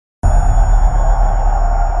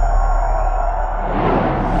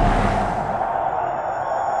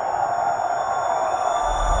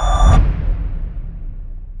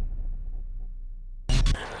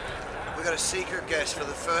Vegas for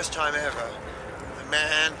the first time ever. The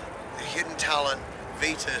man, the hidden talent,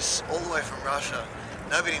 Vitas, all the way from Russia.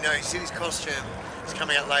 Nobody knows. You see his costume? It's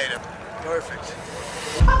coming out later. Perfect.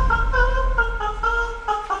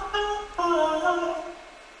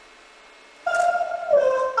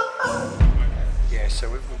 Yeah, so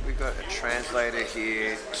we've got a translator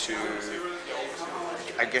here to,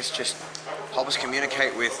 I guess, just help us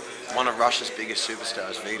communicate with one of Russia's biggest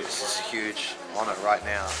superstars, Vitas. It's a huge honor right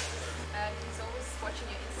now. He's always watching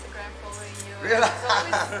your Instagram, following you. Really? He's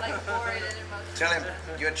always like worried and emotional. Tell him,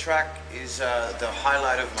 your track is the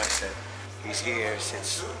highlight of my set. He's here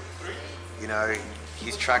since, you know,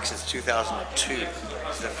 his track since 2002.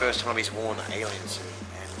 It's the first time he's worn an alien suit.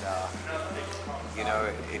 And, you know,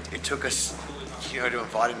 it took us, you know, to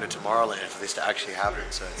invite him to Tomorrowland for this to actually happen.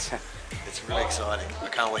 So it's really exciting. I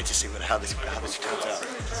can't wait to see how this turns out.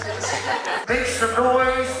 Make some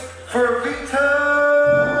noise for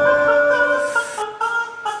Vitas!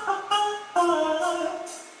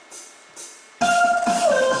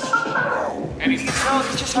 And he's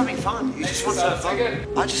just having fun. He just wants to have fun.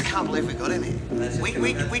 I just can't believe we got him here.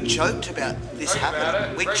 We joked about this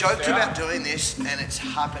happening. We joked about doing this, and it's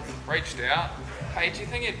happening. Reached out. Hey, do you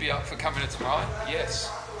think he'd be up for coming to Tomorrowland?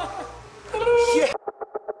 Yes. Yeah.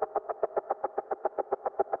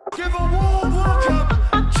 Give a